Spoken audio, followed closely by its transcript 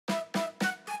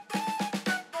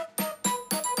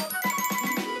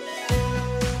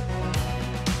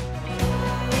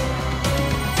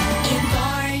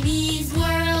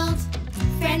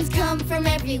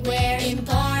from everywhere. In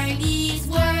Barney's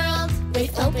world,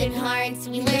 with open hearts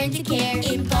we learn to care.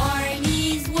 In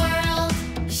Barney's world,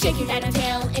 shake your dino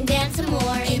tail and dance some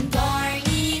more. In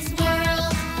Barney's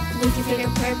world, with your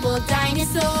favorite purple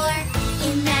dinosaur.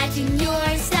 Imagine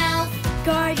yourself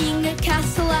guarding the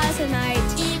castle as a knight.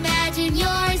 Imagine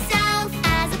yourself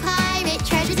as a pirate,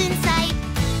 treasures in sight.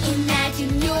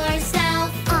 Imagine yourself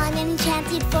on an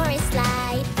enchanted forest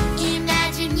slide.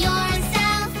 Imagine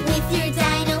yourself with your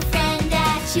dino friend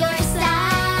at your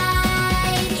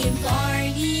side. In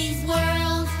Barney's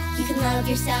world, you can love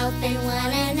yourself and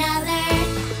one another.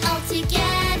 All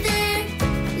together,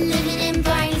 living in